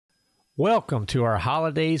Welcome to our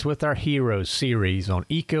Holidays with Our Heroes series on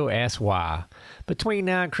Eco Ask Why. Between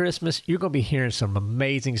now and Christmas, you're going to be hearing some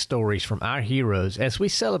amazing stories from our heroes as we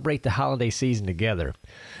celebrate the holiday season together.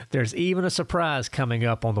 There's even a surprise coming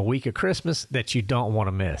up on the week of Christmas that you don't want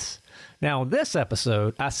to miss. Now, on this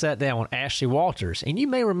episode, I sat down with Ashleigh Walters, and you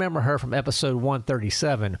may remember her from episode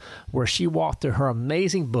 137, where she walked through her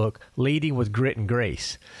amazing book, Leading with Grit and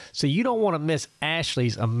Grace. So you don't want to miss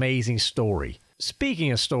Ashleigh's amazing story.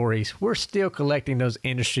 Speaking of stories, we're still collecting those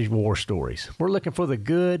industry war stories. We're looking for the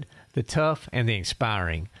good, the tough, and the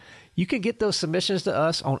inspiring. You can get those submissions to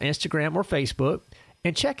us on Instagram or Facebook,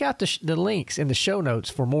 and check out the links in the show notes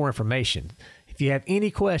for more information. If you have any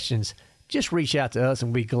questions, just reach out to us and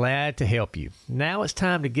we'll be glad to help you. Now it's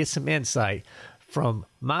time to get some insight from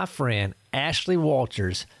my friend Ashleigh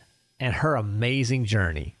Walters and her amazing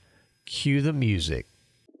journey. Cue the music.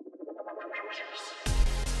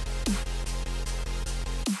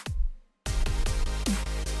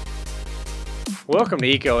 Welcome to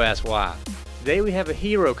Eco Ask Why. Today we have a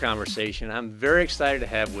hero conversation I'm very excited to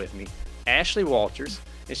have with me, Ashleigh Walters,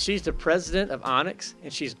 and she's the president of Onex,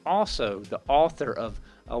 and she's also the author of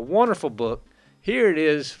a wonderful book. Here it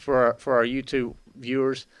is for our YouTube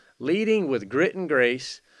viewers, Leading with Grit and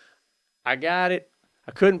Grace. I got it.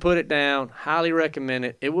 I couldn't put it down. Highly recommend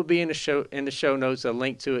it. It will be in the show notes, a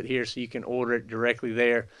link to it here so you can order it directly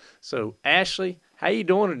there. So Ashleigh, how you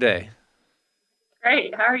doing today?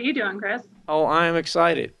 Great. How are you doing, Chris? Oh, I am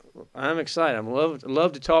excited. I'm excited. I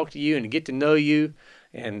love to talk to you and to get to know you.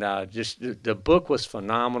 And just the book was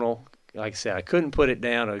phenomenal. Like I said, I couldn't put it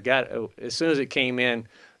down. As soon as it came in,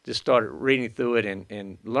 just started reading through it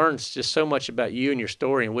and learned just so much about you and your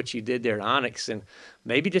story and what you did there at Onex. And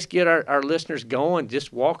maybe just get our listeners going.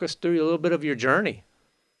 Just walk us through a little bit of your journey.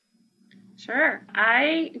 Sure.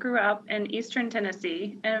 I grew up in Eastern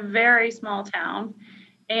Tennessee in a very small town.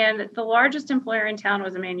 And the largest employer in town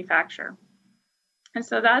was a manufacturer. And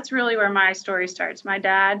so that's really where my story starts. My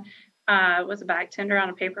dad was a bag tender on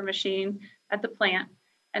a paper machine at the plant.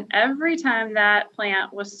 And every time that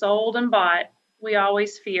plant was sold and bought, we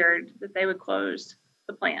always feared that they would close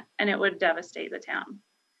the plant and it would devastate the town.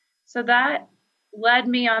 So that led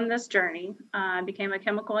me on this journey. I became a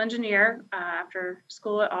chemical engineer after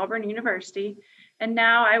school at Auburn University. And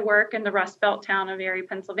now I work in the Rust Belt town of Erie,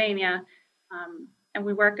 Pennsylvania. And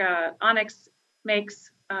we work, Onex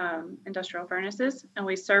makes industrial furnaces, and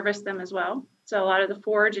we service them as well. So a lot of the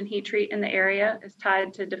forge and heat treat in the area is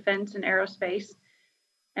tied to defense and aerospace.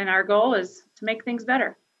 And our goal is to make things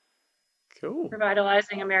better. Cool.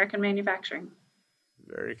 Revitalizing American manufacturing.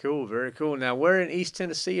 Very cool, very cool. Now, where in East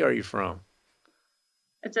Tennessee are you from?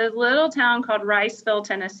 It's a little town called Riceville,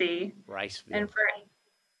 Tennessee. Riceville. And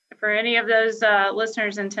for any of those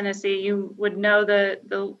listeners in Tennessee, you would know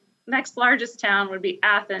the next largest town would be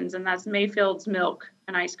Athens, and that's Mayfield's milk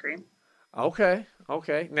and ice cream. Okay.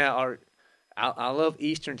 Now, I love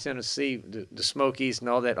Eastern Tennessee, the Smokies and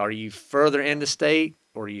all that. Are you further in the state,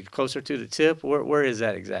 or are you closer to the tip? Where is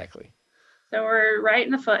that exactly? So we're right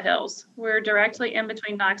in the foothills. We're directly in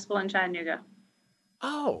between Knoxville and Chattanooga.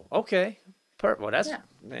 Oh, okay. Well,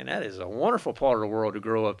 man, that is a wonderful part of the world to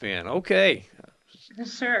grow up in. Okay.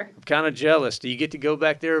 Sure. I'm kind of jealous. Do you get to go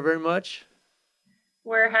back there very much?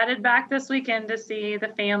 We're headed back this weekend to see the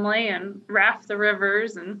family and raft the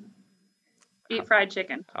rivers and eat fried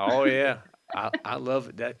chicken. Oh yeah, I love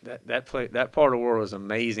it. That part of the world is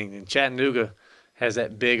amazing. And Chattanooga has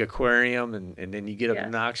that big aquarium, and then you get up to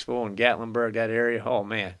Knoxville and Gatlinburg, that area. Oh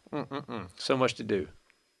man, so much to do.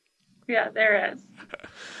 Yeah, there is.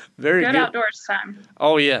 Very good outdoors time.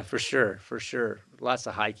 Oh yeah, for sure. Lots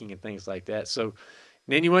of hiking and things like that. So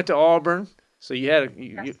then you went to Auburn. So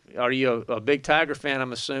are you a big Tiger fan,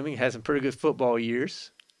 I'm assuming? Had some pretty good football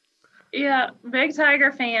years. Yeah, big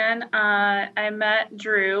Tiger fan. I met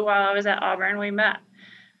Drew while I was at Auburn. We met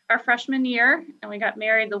our freshman year, and we got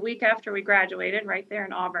married the week after we graduated right there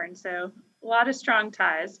in Auburn. So a lot of strong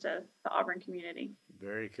ties to the Auburn community.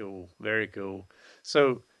 Very cool. Very cool.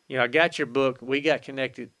 So, I got your book. We got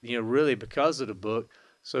connected, really because of the book.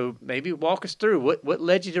 So maybe walk us through what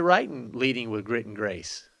led you to writing Leading with Grit and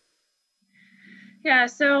Grace? Yeah,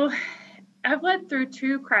 so I've led through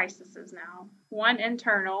two crises now. One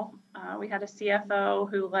internal. We had a CFO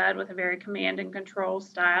who led with a very command and control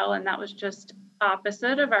style, and that was just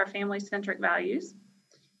opposite of our family-centric values.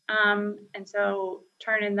 And so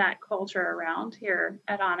turning that culture around here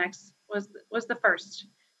at Onex was the first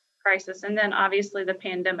crisis. And then obviously the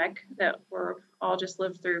pandemic that we're all just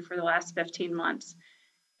lived through for the last 15 months.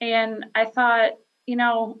 And I thought,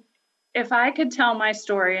 if I could tell my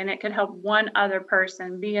story and it could help one other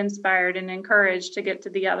person be inspired and encouraged to get to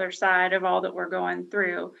the other side of all that we're going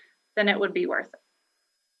through, then it would be worth it.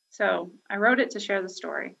 So I wrote it to share the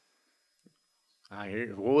story. I hear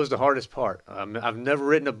you. What was the hardest part? I've never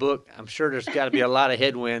written a book. I'm sure there's got to be a lot of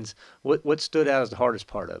headwinds. What stood out as the hardest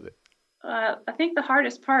part of it? I think the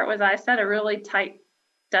hardest part was I set a really tight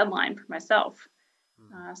deadline for myself.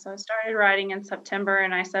 So I started writing in September,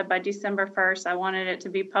 and I said by December 1st, I wanted it to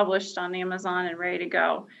be published on Amazon and ready to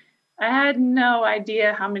go. I had no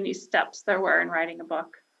idea how many steps there were in writing a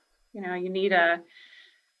book. You know, you need a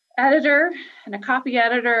editor and a copy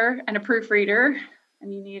editor and a proofreader,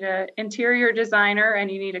 and you need an interior designer,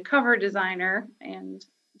 and you need a cover designer. And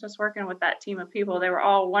just working with that team of people, they were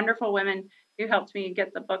all wonderful women who helped me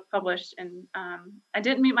get the book published. And I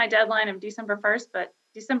didn't meet my deadline of December 1st, but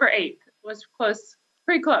December 8th was close,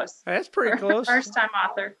 pretty close. That's pretty close. First time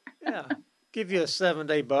author. Yeah. Give you a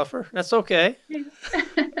 7-day buffer. That's okay.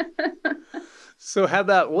 So how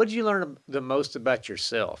about, what did you learn the most about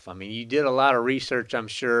yourself? I mean, you did a lot of research, I'm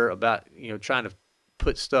sure, about, trying to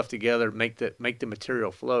put stuff together, make the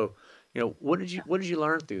material flow. What did you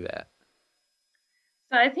learn through that?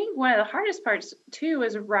 So I think one of the hardest parts too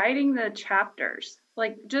is writing the chapters,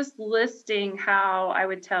 like just listing how I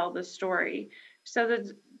would tell the story. So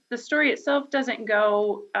the story itself doesn't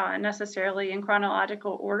go necessarily in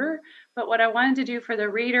chronological order, but what I wanted to do for the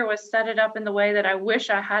reader was set it up in the way that I wish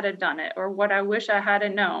I had done it, or what I wish I had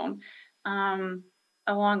known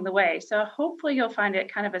along the way. So hopefully you'll find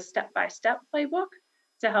it kind of a step-by-step playbook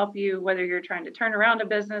to help you, whether you're trying to turn around a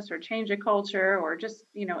business or change a culture or just,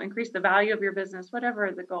 increase the value of your business,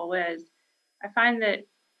 whatever the goal is. I find that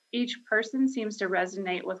each person seems to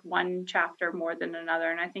resonate with one chapter more than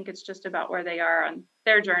another. And I think it's just about where they are on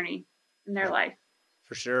their journey in their life.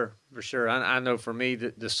 For sure. I know for me,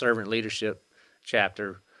 the servant leadership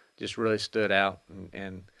chapter just really stood out.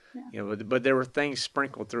 And but there were things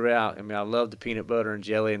sprinkled throughout. I mean, I love the peanut butter and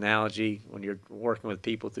jelly analogy when you're working with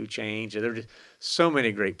people through change. There are just so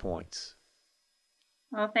many great points.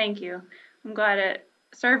 Well, thank you. I'm glad it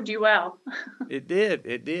served you well. It did.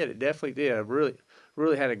 It definitely did. I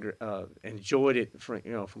really had enjoyed it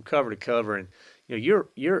from cover to cover. And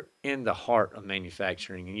you're in the heart of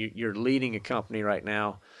manufacturing, and you're leading a company right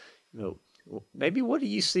now. Maybe what do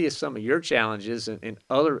you see as some of your challenges and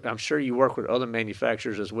other? I'm sure you work with other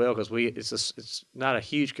manufacturers as well, because it's not a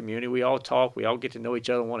huge community. We all talk, we all get to know each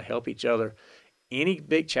other, and want to help each other. Any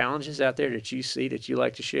big challenges out there that you see that you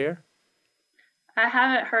like to share? I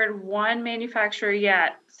haven't heard one manufacturer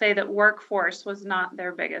yet say that workforce was not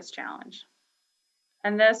their biggest challenge.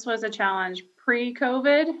 And this was a challenge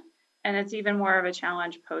pre-COVID, and it's even more of a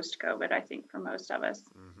challenge post-COVID, I think, for most of us.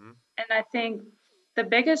 Mm-hmm. And I think the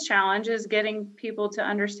biggest challenge is getting people to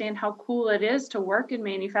understand how cool it is to work in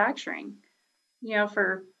manufacturing.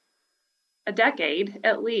 For a decade,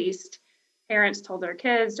 at least, parents told their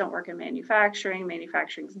kids, don't work in manufacturing.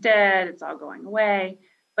 Manufacturing's dead. It's all going away.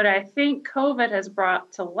 But I think COVID has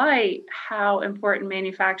brought to light how important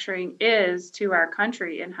manufacturing is to our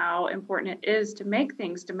country and how important it is to make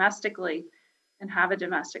things domestically and have a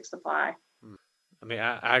domestic supply. I mean,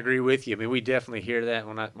 I agree with you. I mean, we definitely hear that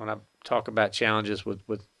when I talk about challenges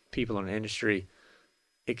with people in the industry.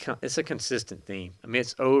 It's a consistent theme. I mean,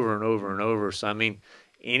 it's over and over and over. So, I mean,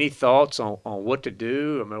 any thoughts on what to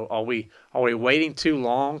do? I mean, are we waiting too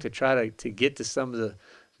long to try to get to some of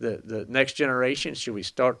the next generation? Should we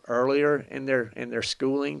start earlier in their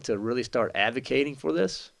schooling to really start advocating for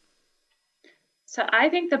this? So I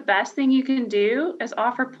think the best thing you can do is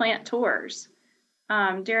offer plant tours.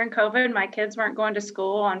 During COVID, my kids weren't going to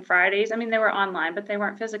school on Fridays. I mean, they were online, but they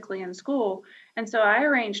weren't physically in school. And so I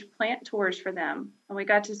arranged plant tours for them. And we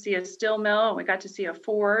got to see a steel mill, and we got to see a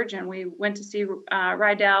forge, and we went to see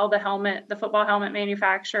Rydell, the football helmet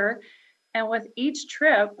manufacturer. And with each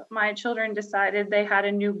trip, my children decided they had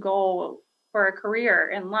a new goal for a career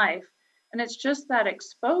in life. And it's just that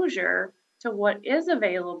exposure to what is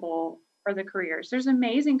available for the careers. There's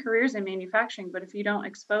amazing careers in manufacturing, but if you don't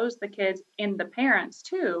expose the kids and the parents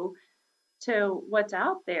too to what's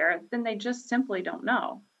out there, then they just simply don't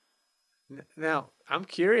know. Now, I'm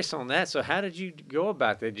curious on that. So how did you go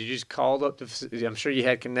about that? Did you just call up I'm sure you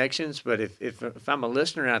had connections, but if I'm a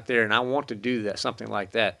listener out there and I want to do that, something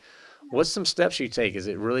like that, what's some steps you take? Is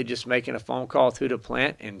it really just making a phone call through the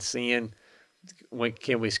plant and seeing when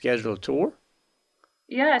can we schedule a tour?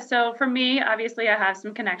 Yeah, so for me, obviously, I have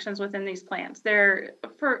some connections within these plants.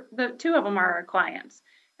 For the two of them are our clients.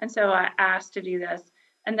 And so I asked to do this.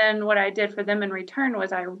 And then what I did for them in return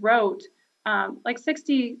was I wrote like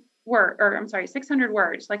 600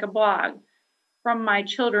 words, like a blog, from my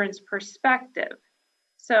children's perspective.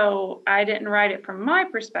 So I didn't write it from my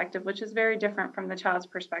perspective, which is very different from the child's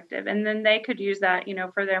perspective. And then they could use that,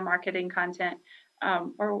 for their marketing content.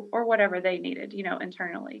 or whatever they needed,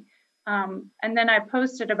 internally. And then I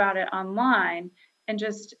posted about it online and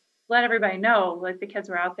just let everybody know, like the kids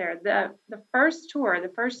were out there. The first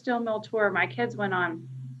steel mill tour my kids went on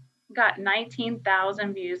got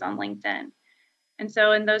 19,000 views on LinkedIn. And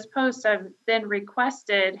so in those posts, I've then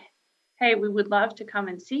requested, hey, we would love to come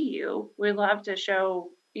and see you. We'd love to show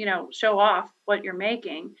off what you're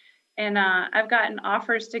making. And I've gotten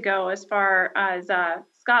offers to go as far as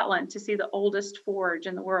Scotland to see the oldest forge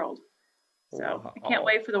in the world. So Wow. I can't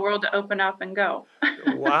wait for the world to open up and go.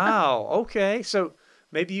 Wow. Okay. So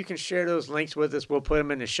maybe you can share those links with us. We'll put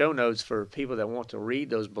them in the show notes for people that want to read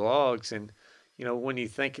those blogs. And, when you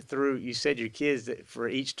think it through, you said your kids that for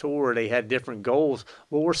each tour, they had different goals.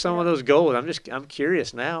 What were some of those goals? I'm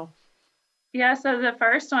curious now. Yeah. So the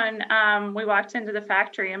first one, we walked into the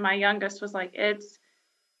factory and my youngest was like, it's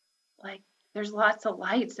like, there's lots of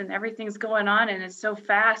lights and everything's going on and it's so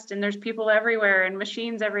fast and there's people everywhere and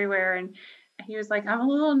machines everywhere. And he was like, I'm a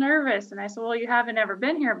little nervous. And I said, well, you haven't ever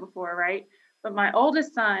been here before, right? But my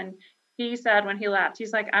oldest son, he said when he left,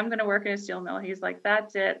 he's like, I'm going to work in a steel mill. He's like,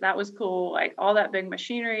 that's it. That was cool. Like all that big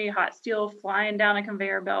machinery, hot steel flying down a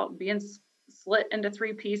conveyor belt, being split into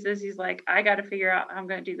 3 pieces. He's like, I got to figure out how I'm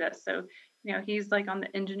going to do this. So, he's like on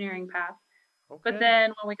the engineering path. Okay. But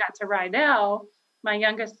then when we got to Rydell, my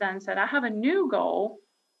youngest son said, I have a new goal.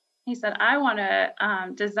 He said, I want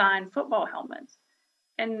to design football helmets.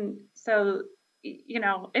 And so,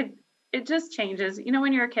 it just changes.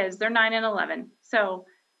 When you're kids, they're 9 and 11. So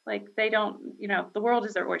like they don't, the world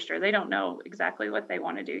is their oyster. They don't know exactly what they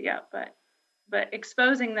want to do yet, but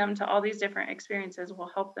exposing them to all these different experiences will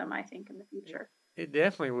help them, I think, in the future. It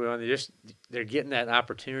definitely will. And they're getting that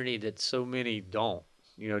opportunity that so many don't.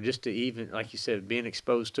 Just to even, like you said, being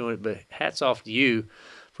exposed to it. But hats off to you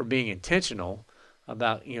for being intentional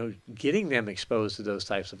about, getting them exposed to those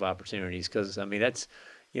types of opportunities. Because, that's,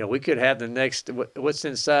 we could have the next, what's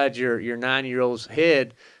inside your 9-year-old's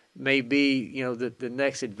head may be, the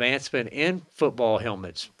next advancement in football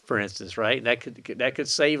helmets, for instance, right? That could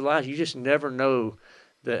save lives. You just never know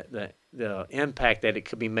the impact that it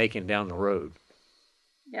could be making down the road.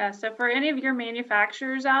 Yeah, so for any of your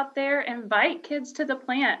manufacturers out there, invite kids to the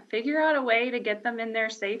plant. Figure out a way to get them in there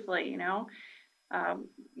safely,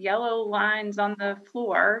 yellow lines on the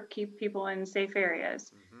floor keep people in safe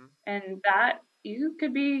areas. Mm-hmm. And that you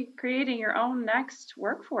could be creating your own next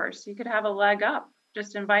workforce. You could have a leg up,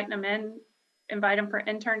 just inviting them in, invite them for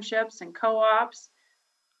internships and co-ops,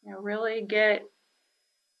 really get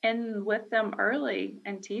in with them early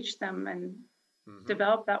and teach them and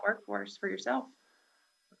develop that workforce for yourself.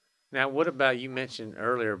 Now, what about, you mentioned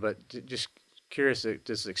earlier, but just curious to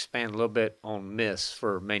just expand a little bit on myths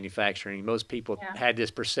for manufacturing. Most people had this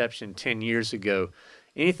perception 10 years ago.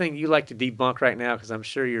 Anything you like to debunk right now? Because I'm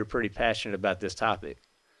sure you're pretty passionate about this topic.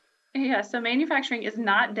 Yeah, so manufacturing is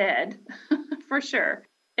not dead, for sure.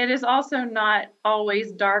 It is also not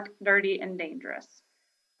always dark, dirty, and dangerous.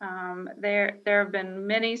 There have been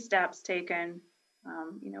many steps taken.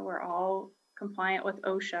 We're all compliant with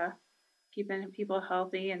OSHA, keeping people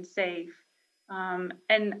healthy and safe.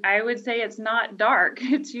 And I would say it's not dark.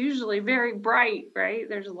 It's usually very bright, right?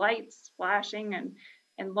 There's lights flashing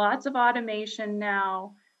and lots of automation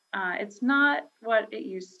now. It's not what it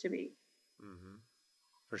used to be. Mm-hmm.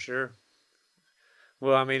 For sure.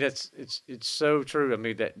 Well, it's so true.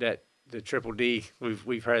 That the triple D,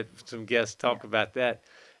 we've heard some guests talk about that,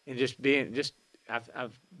 and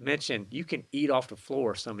I've mentioned you can eat off the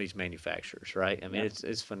floor some of these manufacturers, right?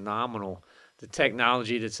 It's phenomenal, the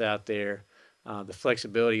technology that's out there, the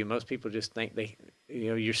flexibility. And most people just think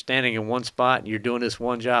you're standing in one spot and you're doing this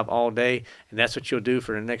one job all day, and that's what you'll do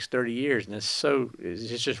for the next 30 years, and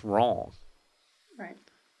it's just wrong. Right.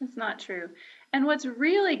 It's not true. And what's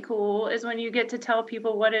really cool is when you get to tell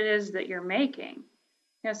people what it is that you're making.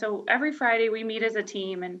 So every Friday we meet as a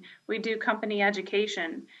team and we do company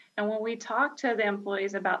education. And when we talk to the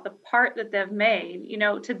employees about the part that they've made,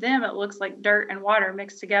 to them it looks like dirt and water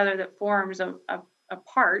mixed together that forms a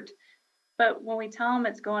part. But when we tell them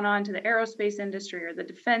it's going on to the aerospace industry or the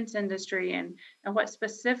defense industry and what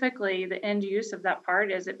specifically the end use of that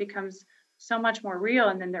part is, it becomes so much more real.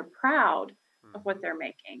 And then they're proud of what they're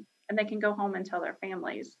making. And they can go home and tell their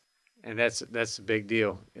families. And that's a big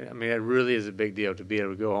deal. It really is a big deal to be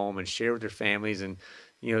able to go home and share with their families, and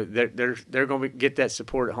they're going to get that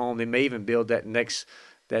support at home. They may even build that next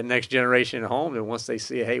generation at home. And once they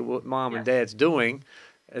see, hey, what mom and dad's doing,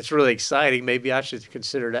 it's really exciting. Maybe I should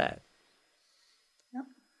consider that. Yep,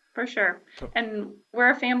 for sure. And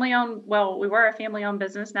we're a family-owned. Well, we were a family-owned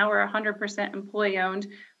business. Now we're 100% employee-owned.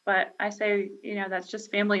 But I say, that's just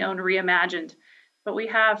family-owned reimagined. but we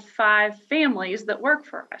have 5 families that work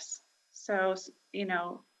for us. So,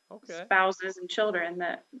 Okay. spouses and children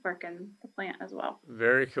that work in the plant as well.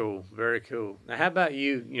 Very cool. Very cool. Now, how about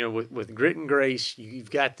you? With Grit and Grace,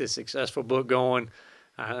 you've got this successful book going.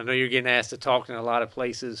 I know you're getting asked to talk in a lot of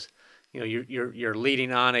places. You're leading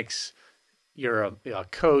Onex. You're a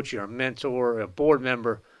coach. You're a mentor, a board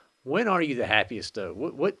member. When are you the happiest though?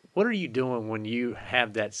 What are you doing when you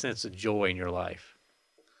have that sense of joy in your life?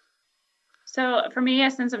 So for me,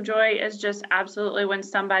 a sense of joy is just absolutely when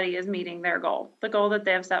somebody is meeting their goal, the goal that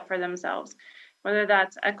they have set for themselves. Whether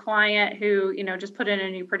that's a client who, just put in a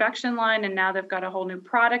new production line and now they've got a whole new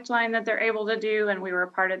product line that they're able to do, and we were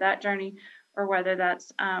a part of that journey, or whether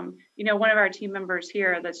that's, one of our team members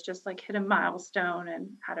here that's just like hit a milestone and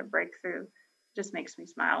had a breakthrough. It just makes me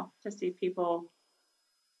smile to see people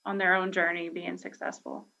on their own journey being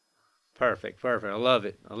successful. Perfect. I love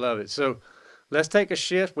it. So let's take a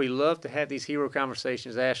shift. We love to have these hero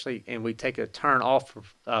conversations, Ashleigh, and we take a turn off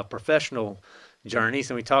professional journeys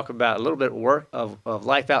and we talk about a little bit of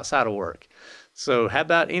life outside of work. So how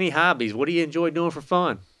about any hobbies? What do you enjoy doing for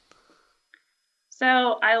fun?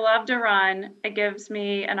 So I love to run. It gives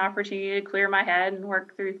me an opportunity to clear my head and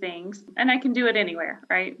work through things. And I can do it anywhere,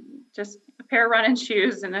 right? Just a pair of running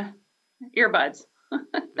shoes and earbuds.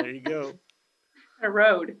 There you go. A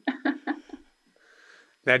road.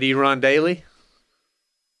 Now, do you run daily?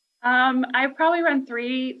 I probably run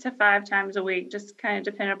 3 to 5 times a week, just kind of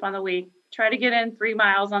depending upon the week. Try to get in 3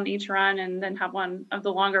 miles on each run and then have one of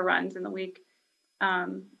the longer runs in the week.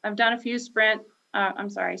 I've done a few sprint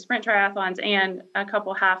triathlons and a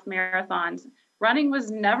couple half marathons. Running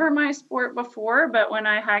was never my sport before, but when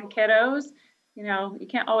I had kiddos, you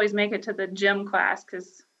can't always make it to the gym class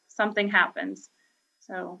because something happens.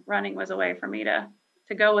 So running was a way for me to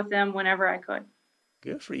go with them whenever I could.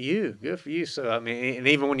 Good for you. So, and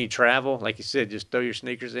even when you travel, like you said, just throw your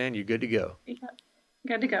sneakers in, you're good to go. Yeah,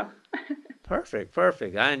 good to go. Perfect.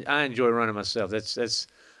 I enjoy running myself.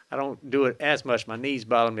 I don't do it as much. My knees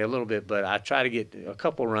bother me a little bit, but I try to get a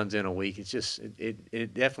couple runs in a week. It's just,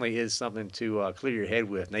 it definitely is something to clear your head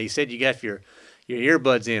with. Now, you said you got your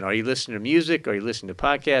earbuds in. Are you listening to music? Are you listening to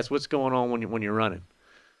podcasts? What's going on when you're running?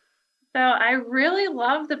 So I really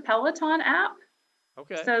love the Peloton app.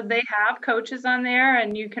 Okay. So they have coaches on there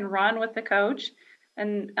and you can run with the coach,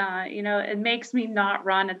 and it makes me not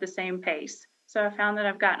run at the same pace. So I found that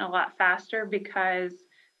I've gotten a lot faster because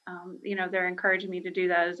they're encouraging me to do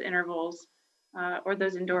those intervals or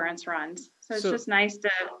those endurance runs. So it's just nice to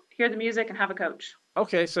hear the music and have a coach.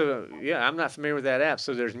 Okay, so yeah, I'm not familiar with that app.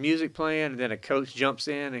 So there's music playing and then a coach jumps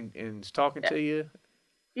in and is talking to you?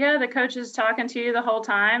 Yeah, the coach is talking to you the whole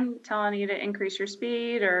time, telling you to increase your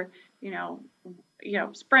speed or,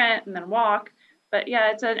 sprint and then walk. But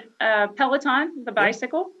yeah, it's a Peloton, the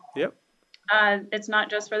bicycle. Yep. It's not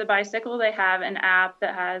just for the bicycle. They have an app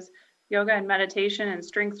that has yoga and meditation and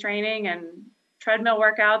strength training and treadmill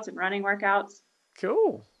workouts and running workouts.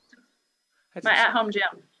 Cool. My at-home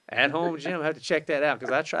gym. At-home gym. I have to check that out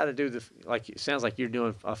because I try to do it sounds like you're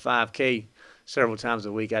doing a 5K several times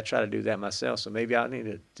a week. I try to do that myself. So maybe I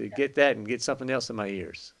need to get that and get something else in my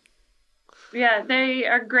ears. Yeah, they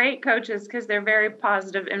are great coaches because they're very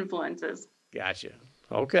positive influences. Gotcha.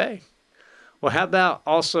 Okay. Well, how about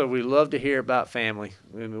also, we love to hear about family.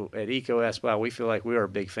 At EcoSY, we feel like we are a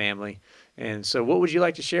big family. And so what would you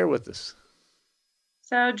like to share with us?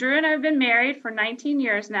 So Drew and I have been married for 19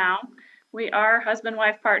 years now. We are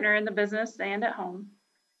husband-wife partner in the business and at home.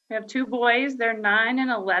 We have 2 boys. They're 9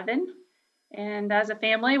 and 11. And as a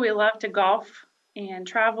family, we love to golf and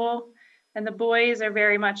travel. And the boys are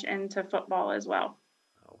very much into football as well.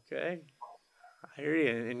 Okay. I hear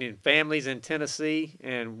you. And then families in Tennessee,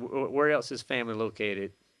 and where else is family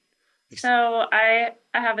located? So I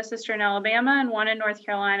have a sister in Alabama and one in North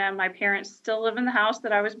Carolina. My parents still live in the house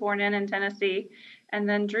that I was born in Tennessee. And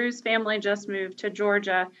then Drew's family just moved to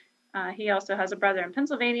Georgia. He also has a brother in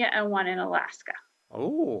Pennsylvania and one in Alaska.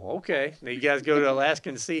 Oh, okay. Now, you guys go to Alaska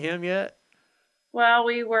and see him yet? Well,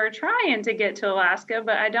 we were trying to get to Alaska,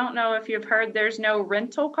 but I don't know if you've heard there's no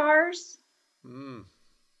rental cars.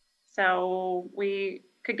 So we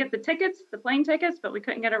could get the plane tickets, but we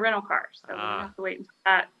couldn't get a rental car. So we have to wait until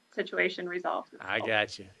that situation resolves. I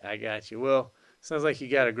got you. Well, sounds like you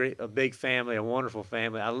got a big family, a wonderful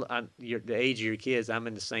family. The age of your kids, I'm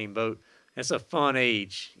in the same boat. It's a fun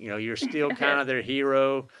age. You're still kind of their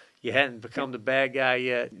hero. You hadn't become the bad guy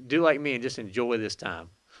yet. Do like me and just enjoy this time.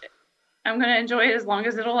 I'm going to enjoy it as long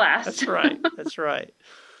as it'll last. That's right.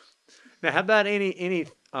 Now, how about any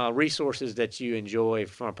resources that you enjoy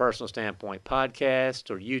from a personal standpoint?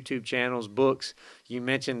 Podcasts or YouTube channels, books? You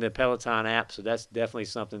mentioned the Peloton app, so that's definitely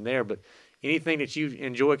something there. But Anything that you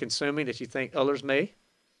enjoy consuming that you think others may?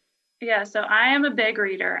 Yeah, so I am a big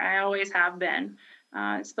reader. I always have been.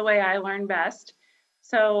 It's the way I learn best.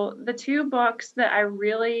 So the two books that I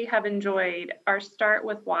really have enjoyed are Start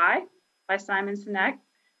With Why by Simon Sinek.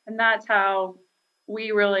 And that's how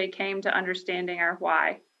we really came to understanding our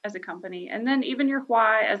why as a company, and then even your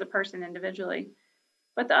why as a person individually.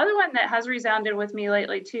 But the other one that has resounded with me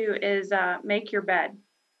lately too is Make Your Bed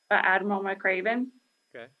by Admiral McRaven.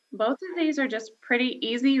 Okay. Both of these are just pretty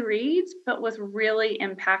easy reads, but with really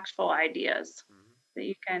impactful ideas that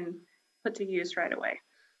you can put to use right away.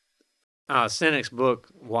 Senec's book,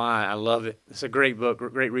 Why, I love it. It's a great book,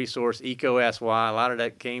 great resource. Eco Ask Why. A lot of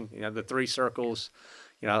that came, the three circles.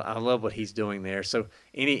 I love what he's doing there. So,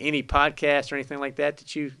 any podcasts or anything like that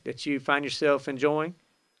that you find yourself enjoying?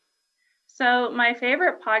 So, my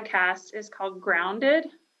favorite podcast is called Grounded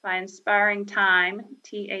by Inspiring Time,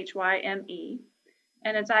 Thyme,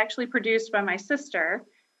 and it's actually produced by my sister,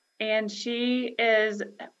 and she is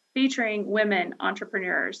featuring women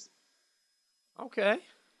entrepreneurs. Okay.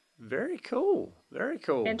 Very cool. Very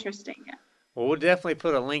cool. Interesting. Yeah. Well, we'll definitely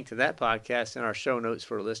put a link to that podcast in our show notes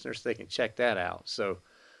for listeners so they can check that out. So,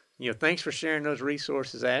 thanks for sharing those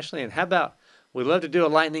resources, Ashleigh. And how about, we love to do a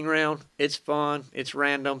lightning round. It's fun. It's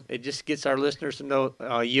random. It just gets our listeners to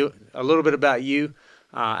know you a little bit about you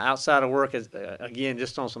outside of work. Again,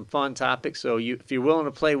 just on some fun topics. So if you're willing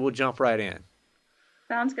to play, we'll jump right in.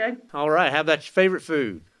 Sounds good. All right. How about your favorite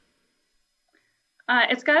food?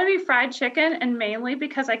 It's got to be fried chicken, and mainly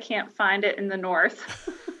because I can't find it in the north.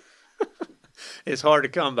 It's hard to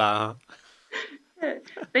come by, huh?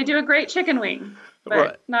 They do a great chicken wing,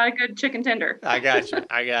 but not a good chicken tender. I got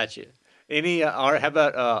you. All right, how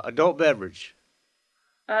about adult beverage?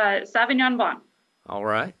 Sauvignon Blanc. All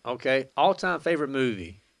right. Okay. All-time favorite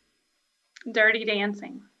movie? Dirty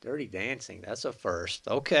Dancing. Dirty Dancing. That's a first.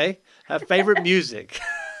 Okay. Favorite music?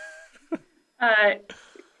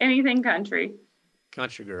 Anything country.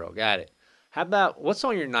 Country girl. Got it. How about, what's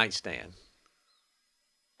on your nightstand?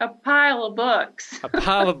 A pile of books. A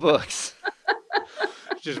pile of books.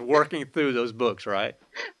 Just working through those books, right?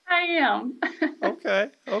 I am. Okay.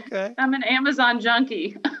 I'm an Amazon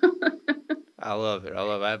junkie. I love it.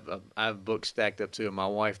 I have books stacked up too, and my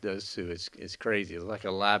wife does too. It's crazy. It's like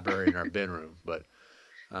a library in our bedroom, but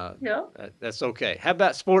yeah. That's okay. How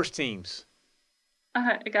about sports teams?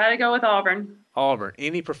 I got to go with Auburn. Auburn.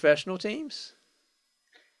 Any professional teams?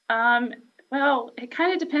 Well, it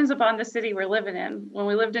kind of depends upon the city we're living in. When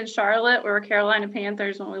we lived in Charlotte, we were Carolina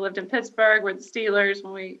Panthers. When we lived in Pittsburgh, we're the Steelers.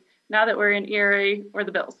 Now that we're in Erie, we're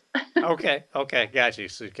the Bills. Okay, got you.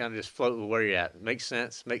 So you kind of just float with where you're at. Makes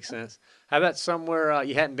sense. How about somewhere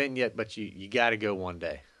you hadn't been yet, but you got to go one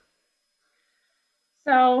day?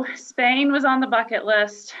 So Spain was on the bucket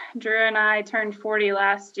list. Drew and I turned 40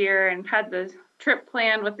 last year and had the trip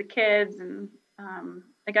planned with the kids, and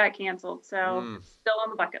it got canceled. So still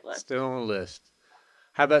on the bucket list. Still on the list.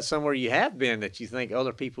 How about somewhere you have been that you think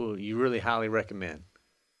other people you really highly recommend?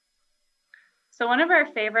 So one of our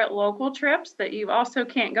favorite local trips that you also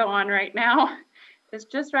can't go on right now is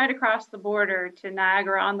just right across the border to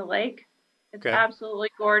Niagara-on-the-Lake. It's absolutely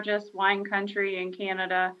gorgeous wine country in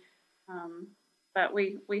Canada. But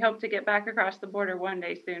we hope to get back across the border one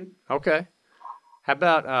day soon. Okay. How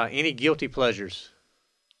about any guilty pleasures?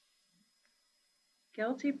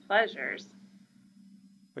 Guilty pleasures.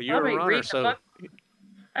 Well, you're a runner, so...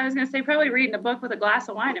 I was going to say probably reading a book with a glass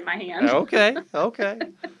of wine in my hand. Okay.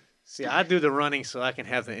 See, I do the running so I can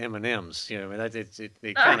have the M&Ms.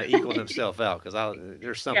 They kind of equal themselves out because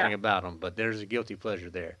there's something about them, but there's a guilty pleasure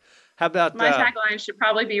there. How about... My tagline should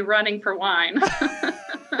probably be running for wine.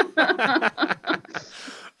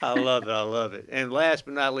 I love it. And last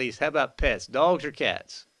but not least, how about pets, dogs or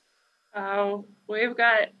cats? Oh, we've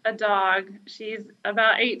got a dog. She's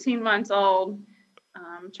about 18 months old,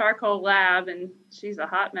 charcoal lab, and she's a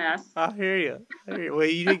hot mess. I hear you. Well,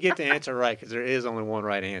 you did get the answer right because there is only one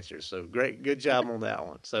right answer. So good job on that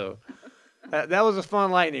one. So that was a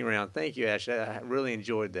fun lightning round. Thank you, Ash. I really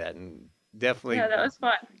enjoyed that, and definitely that was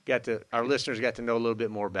fun. Our listeners got to know a little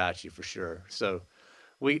bit more about you for sure. So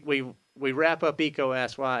we wrap up Eco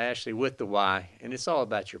Ask Why, Ashleigh, with the why, and it's all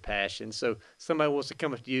about your passion. So somebody wants to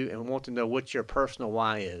come up to you and want to know what your personal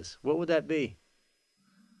why is. What would that be?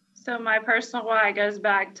 So my personal why goes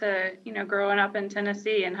back to, growing up in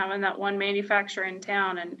Tennessee and having that one manufacturer in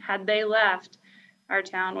town. And had they left, our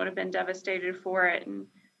town would have been devastated for it. And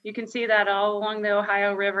you can see that all along the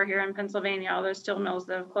Ohio River here in Pennsylvania, all those steel mills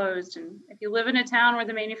that have closed. And if you live in a town where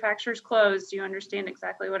the manufacturer's closed, you understand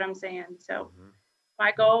exactly what I'm saying. So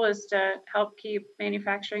my goal is to help keep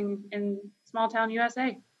manufacturing in small town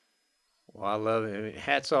USA. Well, I love it. I mean,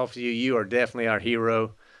 hats off to you. You are definitely our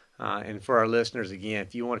hero. And for our listeners, again,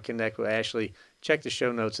 if you want to connect with Ashleigh, check the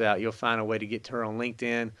show notes out. You'll find a way to get to her on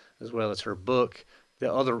LinkedIn, as well as her book.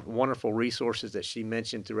 The other wonderful resources that she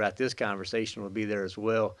mentioned throughout this conversation will be there as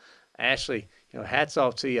well. Ashleigh, hats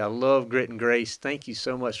off to you. I love Grit and Grace. Thank you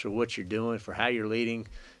so much for what you're doing, for how you're leading,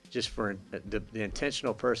 just for the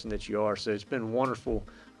intentional person that you are. So it's been wonderful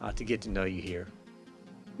to get to know you here.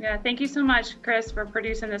 Yeah, thank you so much, Chris, for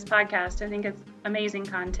producing this podcast. I think it's amazing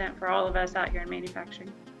content for all of us out here in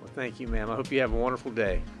manufacturing. Well, thank you, ma'am. I hope you have a wonderful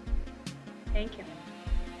day. Thank you.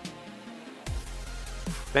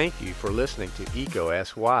 Thank you for listening to ECO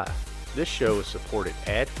Asks Why. This show is supported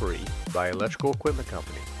ad-free by Electrical Equipment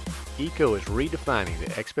Company. ECO is redefining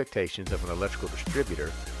the expectations of an electrical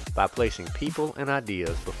distributor by placing people and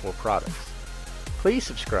ideas before products. Please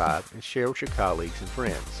subscribe and share with your colleagues and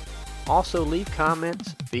friends. Also, leave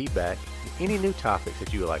comments, feedback, and any new topics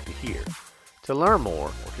that you would like to hear. To learn more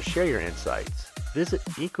or to share your insights, visit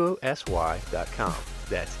EcoSY.com.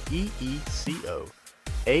 That's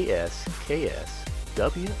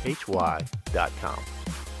EECOASKSWHY.com.